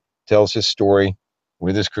documentary, tells his story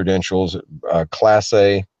with his credentials, Class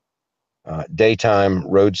A, daytime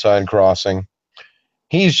roadside crossing.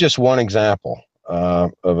 He's just one example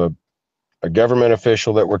of a government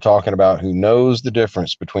official that we're talking about who knows the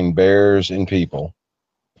difference between bears and people.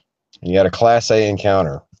 You got a Class A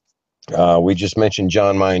encounter. We just mentioned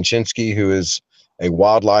John Mayaczynski, who is a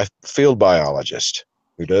wildlife field biologist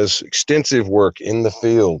who does extensive work in the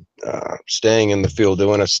field, staying in the field,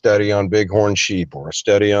 doing a study on bighorn sheep or a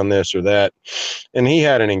study on this or that. And he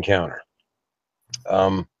had an encounter.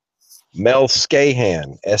 Mel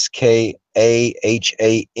Skahan, Skahan,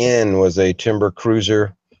 was a timber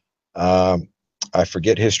cruiser. I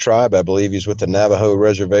forget his tribe. I believe he's with the Navajo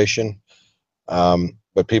Reservation.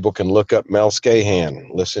 But people can look up Mel Skahan,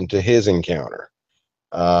 listen to his encounter.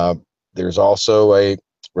 There's also a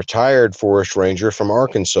retired forest ranger from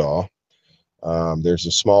Arkansas. There's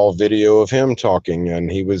a small video of him talking,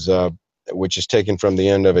 and he was, which is taken from the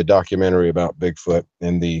end of a documentary about Bigfoot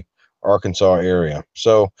in the Arkansas area.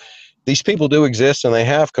 So these people do exist, and they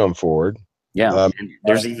have come forward. Yeah,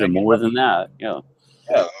 there's even more than that. Yeah,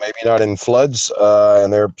 maybe not in floods,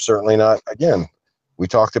 and they're certainly not. Again, we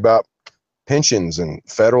talked about pensions and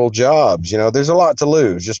federal jobs. You know, there's a lot to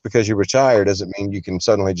lose. Just because you retire doesn't mean you can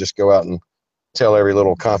suddenly just go out and tell every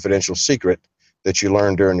little confidential secret that you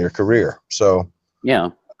learned during your career. So, Yeah.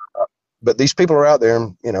 But these people are out there,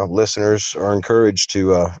 and, you know, listeners are encouraged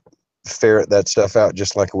to ferret that stuff out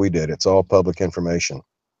just like we did. It's all public information.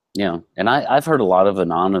 Yeah. And I've heard a lot of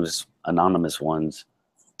anonymous ones.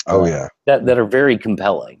 Oh, yeah. That are very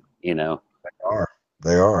compelling, you know.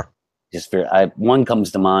 They are. Just very, one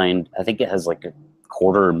comes to mind. I think it has like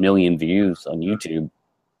 250,000 views on YouTube.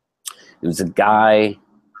 It was a guy,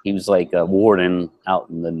 he was like a warden out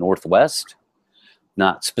in the Northwest,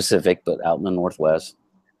 not specific, but out in the Northwest.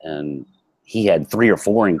 And he had 3 or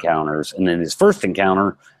 4 encounters. And then his first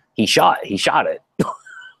encounter, he shot it.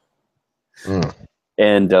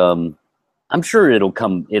 And I'm sure it'll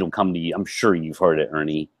come to you. I'm sure you've heard it,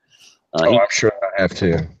 Ernie. I'm sure I have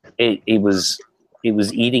too. It was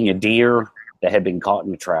eating a deer that had been caught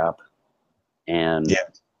in a trap, and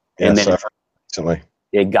then recently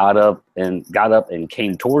it got up and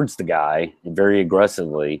came towards the guy very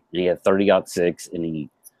aggressively. And he had 30-06, and he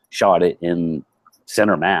shot it in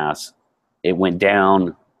center mass. It went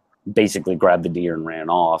down, basically grabbed the deer and ran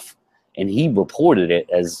off. And he reported it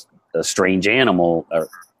as a strange animal, or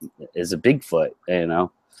as a Bigfoot, you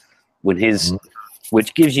know, when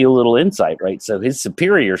which gives you a little insight, right? So his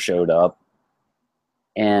superior showed up,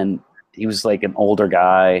 and he was like an older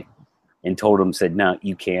guy, and said, no,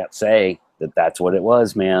 you can't say that that's what it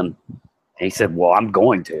was, man. And he said, well, I'm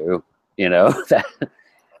going to, you know.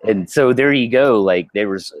 And so there you go. Like,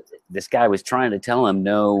 this guy was trying to tell him,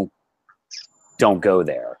 no, don't go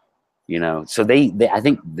there, you know. So I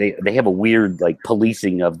think they have a weird like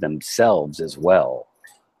policing of themselves as well,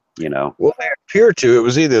 you know. Well, they appear to. It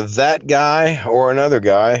was either that guy or another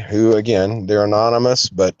guy who, again, they're anonymous,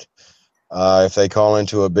 but if they call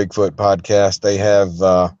into a Bigfoot podcast, they have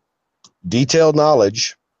detailed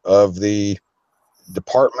knowledge of the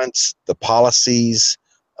departments, the policies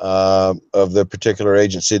of the particular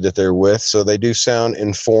agency that they're with. So they do sound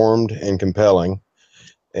informed and compelling.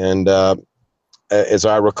 And as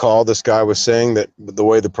I recall, this guy was saying that the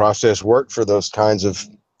way the process worked for those kinds of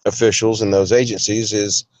officials in those agencies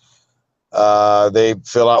is they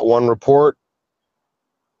fill out one report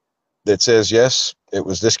that says, yes, it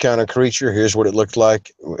was this kind of creature. Here's what it looked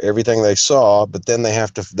like, everything they saw. But then they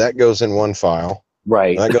have to, that goes in one file.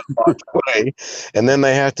 Right. That goes locked away. And then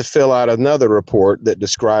they have to fill out another report that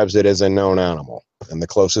describes it as a known animal. And the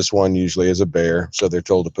closest one usually is a bear. So they're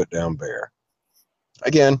told to put down bear.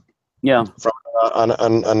 Again, yeah, from an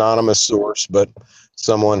anonymous source, but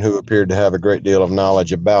someone who appeared to have a great deal of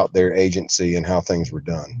knowledge about their agency and how things were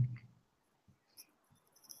done.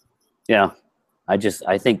 Yeah. I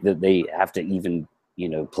think that they have to even, you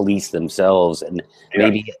know, police themselves, and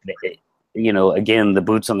maybe, you know, again, the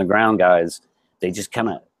boots on the ground guys, they just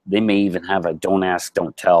they may even have a don't ask,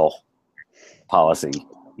 don't tell policy,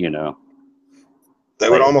 you know. They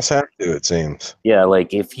would almost have to, it seems. Yeah.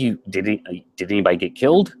 Like, if did anybody get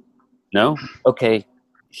killed? No? Okay.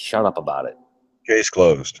 Shut up about it. Case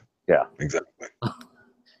closed. Yeah. Exactly.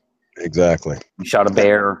 Exactly. You shot a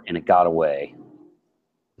bear and it got away.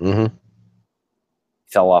 Mm-hmm.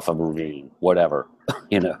 Fell off a ravine, whatever,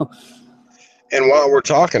 you know. And while we're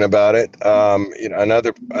talking about it, you know,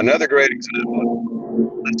 another great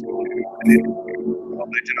example. Let's go to an interview,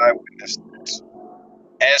 alleged eyewitness.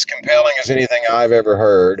 As compelling as anything I've ever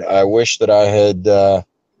heard. I wish that I had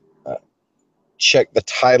checked the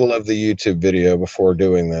title of the YouTube video before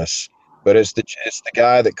doing this, but it's the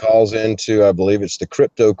guy that calls into, I believe it's the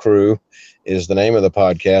Crypto Crew is the name of the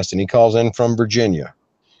podcast, and he calls in from Virginia.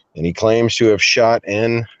 And he claims to have shot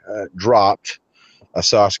and dropped a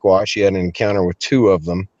Sasquatch. He had an encounter with 2 of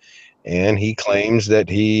them. And he claims that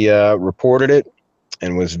he reported it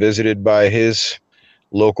and was visited by his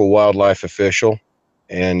local wildlife official.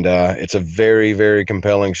 And it's a very, very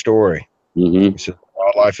compelling story. Mm-hmm. So the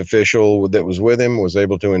wildlife official that was with him was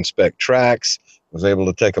able to inspect tracks, was able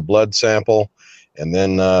to take a blood sample. And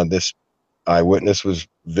then this eyewitness was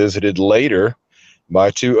visited later by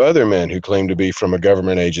 2 other men who claimed to be from a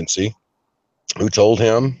government agency, who told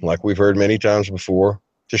him, like we've heard many times before,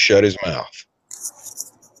 to shut his mouth.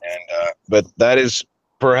 And but that is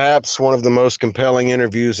perhaps one of the most compelling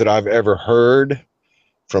interviews that I've ever heard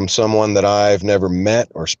from someone that I've never met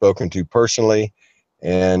or spoken to personally.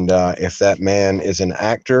 And if that man is an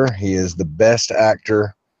actor, he is the best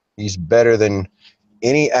actor. He's better than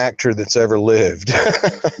any actor that's ever lived.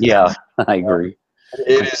 Yeah, I agree.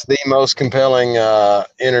 It is the most compelling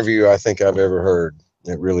interview I think I've ever heard.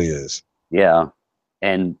 It really is. Yeah.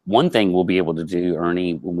 And one thing we'll be able to do,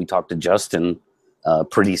 Ernie, when we talk to Justin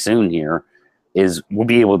pretty soon here, is we'll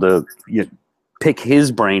be able to pick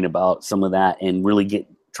his brain about some of that and really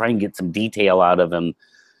try and get some detail out of him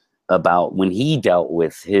about when he dealt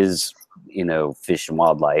with his, Fish and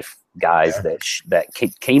Wildlife guys that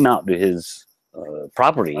came out to his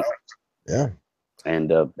property,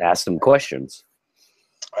 and asked him questions.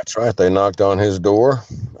 That's right. They knocked on his door,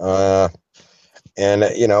 and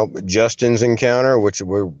Justin's encounter, which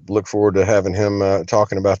we look forward to having him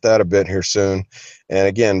talking about that a bit here soon. And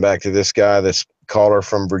again, back to this guy, this caller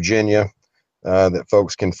from Virginia, that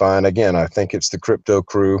folks can find. Again, I think it's the Crypto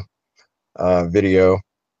Crew video.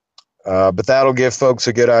 But that'll give folks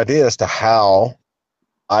a good idea as to how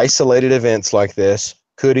isolated events like this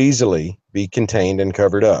could easily be contained and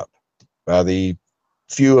covered up by the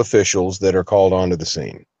few officials that are called onto the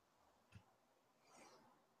scene.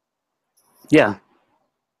 Yeah.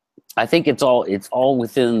 I think it's all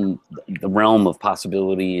within the realm of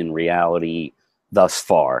possibility and reality thus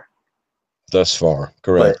far. Thus far,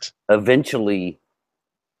 correct. But eventually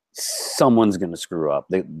someone's going to screw up.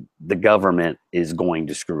 The government is going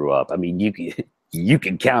to screw up. I mean, you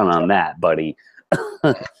can count on that, buddy. You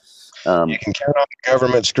can count on the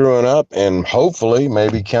government screwing up, and hopefully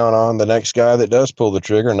maybe count on the next guy that does pull the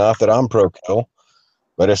trigger. Not that I'm pro-kill,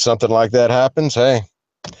 but if something like that happens, hey,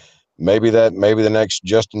 maybe the next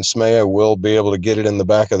Justin Smea will be able to get it in the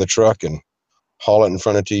back of the truck and haul it in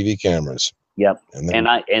front of TV cameras. Yep.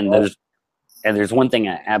 And there's one thing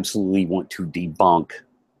I absolutely want to debunk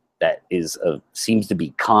that seems to be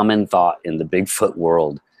common thought in the Bigfoot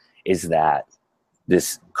world, is that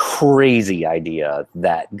this crazy idea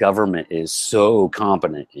that government is so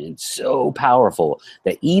competent and so powerful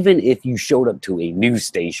that even if you showed up to a news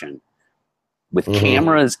station with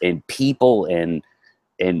cameras and people and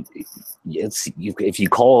if you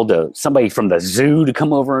called somebody from the zoo to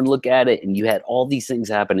come over and look at it, and you had all these things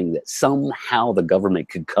happening, that somehow the government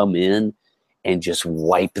could come in and just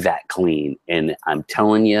wipe that clean. And I'm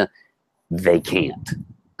telling you, they can't.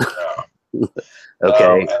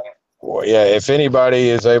 Okay. Well, yeah, if anybody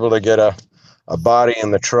is able to get a body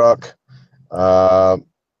in the truck,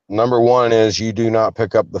 number one is you do not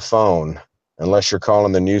pick up the phone unless you're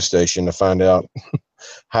calling the news station to find out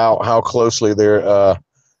how closely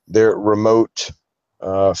their remote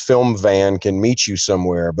film van can meet you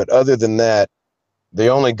somewhere. But other than that, the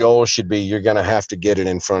only goal should be you're going to have to get it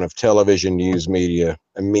in front of television news media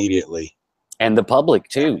immediately. And the public,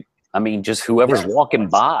 too. I mean, just whoever's walking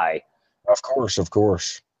by. Of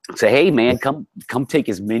course. Say, hey, man, come take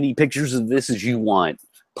as many pictures of this as you want.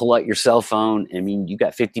 Pull out your cell phone. I mean, you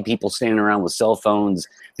got 50 people standing around with cell phones.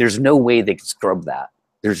 There's no way they can scrub that.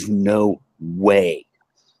 There's no way.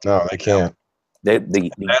 No, they can't.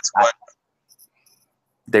 That's what.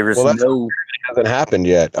 Hasn't happened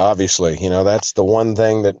yet. Obviously, that's the one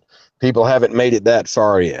thing that people haven't made it that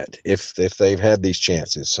far yet. If they've had these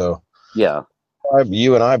chances, so yeah,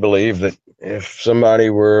 you and I believe that if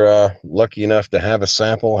somebody were lucky enough to have a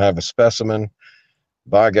sample, have a specimen,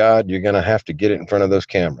 by God, you're going to have to get it in front of those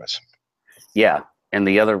cameras. Yeah, and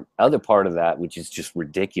the other part of that, which is just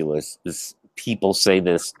ridiculous, is people say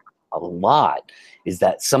this a lot, is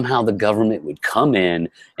that somehow the government would come in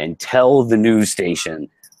and tell the news station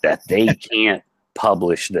that they can't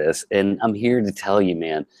publish this. And I'm here to tell you,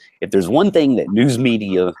 man, if there's one thing that news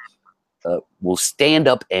media will stand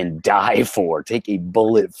up and die for, take a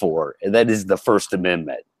bullet for, and that is the First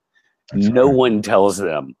Amendment. No one tells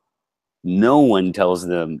them,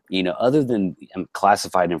 other than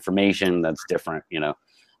classified information, that's different,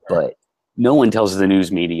 but no one tells the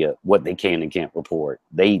news media what they can and can't report.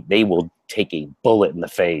 They will take a bullet in the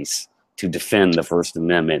face to defend the First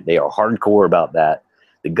Amendment. They are hardcore about that.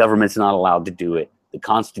 The government's not allowed to do it. The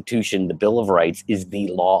Constitution, the Bill of Rights, is the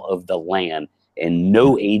law of the land, and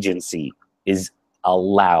no agency is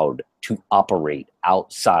allowed to operate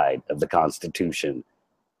outside of the Constitution,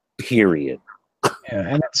 period.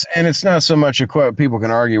 Yeah, and it's not so much a quote. People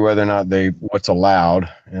can argue whether or not what's allowed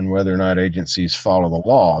and whether or not agencies follow the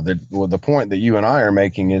law. The point that you and I are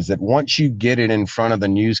making is that once you get it in front of the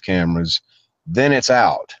news cameras, then it's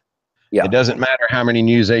out. Yeah. It doesn't matter how many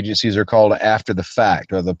news agencies are called after the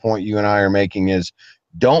fact. Or the point you and I are making is,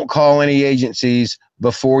 don't call any agencies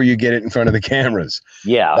before you get it in front of the cameras.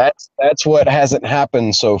 Yeah, that's what hasn't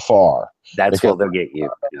happened so far. That's what they'll get you.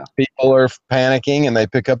 Yeah. People are panicking and they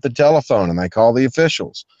pick up the telephone and they call the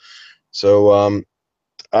officials. So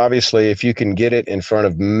obviously, if you can get it in front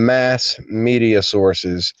of mass media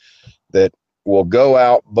sources that will go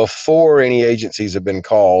out before any agencies have been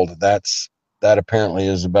called, that apparently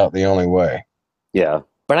is about the only way. Yeah,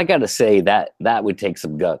 but I got to say that would take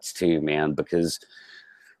some guts too, man, because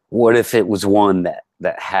what if it was one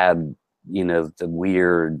that had you know, the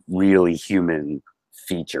weird, really human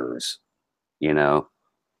features, you know.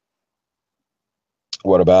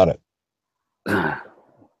 What about it?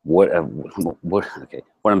 What okay,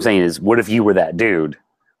 what I'm saying is, what if you were that dude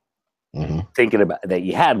thinking about that,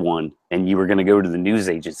 you had one and you were going to go to the news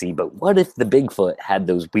agency, but what if the Bigfoot had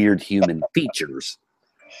those weird human features?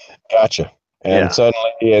 Gotcha. And Yeah.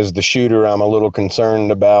 suddenly, as the shooter, I'm a little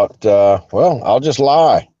concerned about, well, I'll just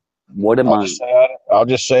lie. What am I? I'll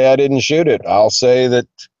just say I didn't shoot it. I'll say that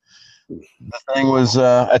the thing was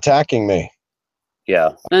attacking me.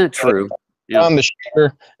 Yeah, true. Yeah. I'm the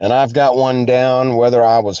shooter, and I've got one down, whether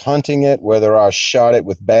I was hunting it, whether I shot it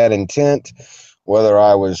with bad intent, whether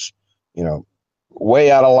I was, you know,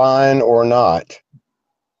 way out of line or not.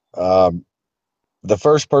 The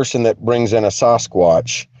first person that brings in a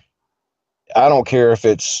Sasquatch, I don't care if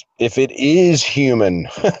it is human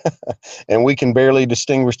and we can barely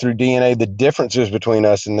distinguish through DNA the differences between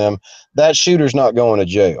us and them, that shooter's not going to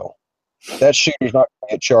jail. That shooter's not going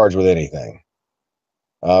to get charged with anything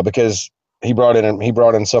because he brought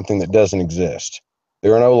in something that doesn't exist.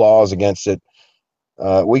 There are no laws against it.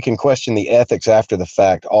 We can question the ethics after the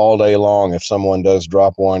fact all day long if someone does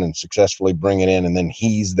drop one and successfully bring it in, and then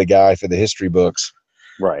he's the guy for the history books.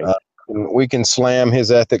 Right. We can slam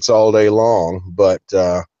his ethics all day long, but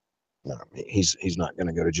no, he's not going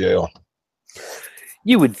to go to jail.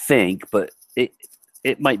 You would think, but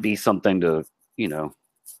it might be something to, you know,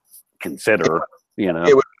 consider. You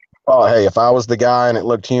know. Oh, hey, if I was the guy and it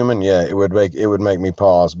looked human, yeah, it would make me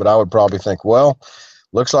pause. But I would probably think, well,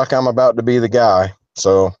 looks like I'm about to be the guy.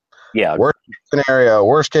 So yeah. Worst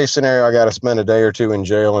case scenario, I got to spend a day or two in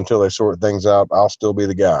jail until they sort things out. I'll still be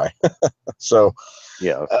the guy. So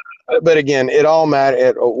yeah. But again, it all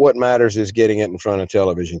matter. What matters is getting it in front of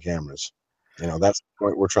television cameras. You know, that's the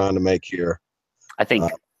point we're trying to make here. I think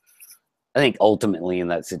ultimately in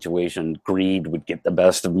that situation, greed would get the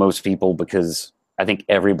best of most people, because I think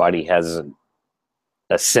everybody has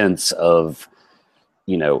a sense of,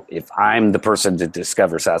 you know, if I'm the person to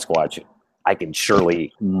discover Sasquatch, I can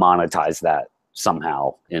surely monetize that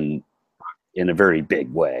somehow in a very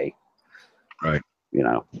big way. Right. You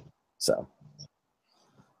know, so.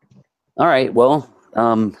 All right. Well,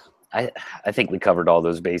 I think we covered all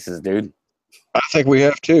those bases, dude. I think we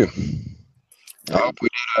have too. I hope we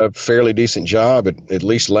did a fairly decent job at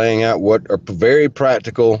least laying out what are very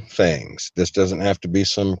practical things. This doesn't have to be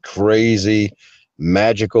some crazy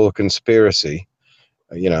magical conspiracy,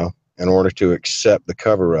 you know, in order to accept the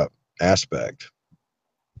cover-up aspect.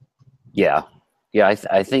 Yeah. Yeah,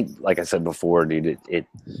 I think, like I said before, dude, it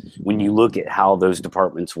when you look at how those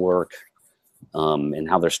departments work, and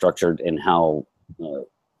how they're structured, and how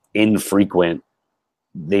infrequent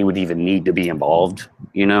they would even need to be involved,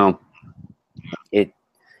 you know,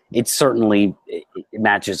 it certainly it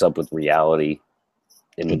matches up with reality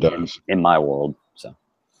in my world. So,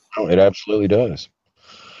 oh, it absolutely does.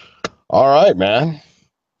 All right, man.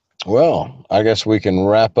 Well, I guess we can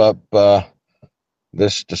wrap up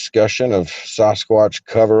this discussion of Sasquatch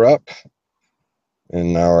cover-up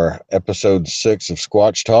in our episode 6 of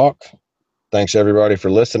Squatch Talk. Thanks everybody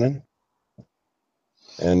for listening.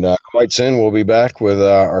 And quite soon we'll be back with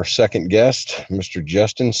our second guest, Mr.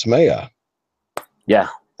 Justin Smea. Yeah,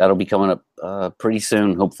 that'll be coming up pretty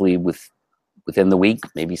soon, hopefully within the week,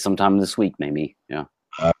 maybe sometime this week, maybe. Yeah.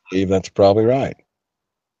 I believe that's probably right.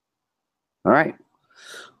 All right.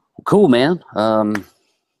 Cool, man.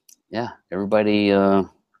 Yeah, everybody have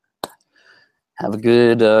a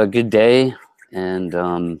good day,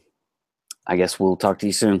 and I guess we'll talk to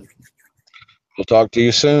you soon. We'll talk to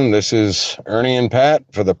you soon. This is Ernie and Pat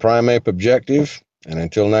for the Primeape Objective, and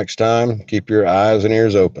until next time, keep your eyes and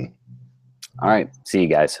ears open. All right. See you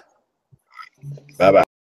guys. Bye-bye.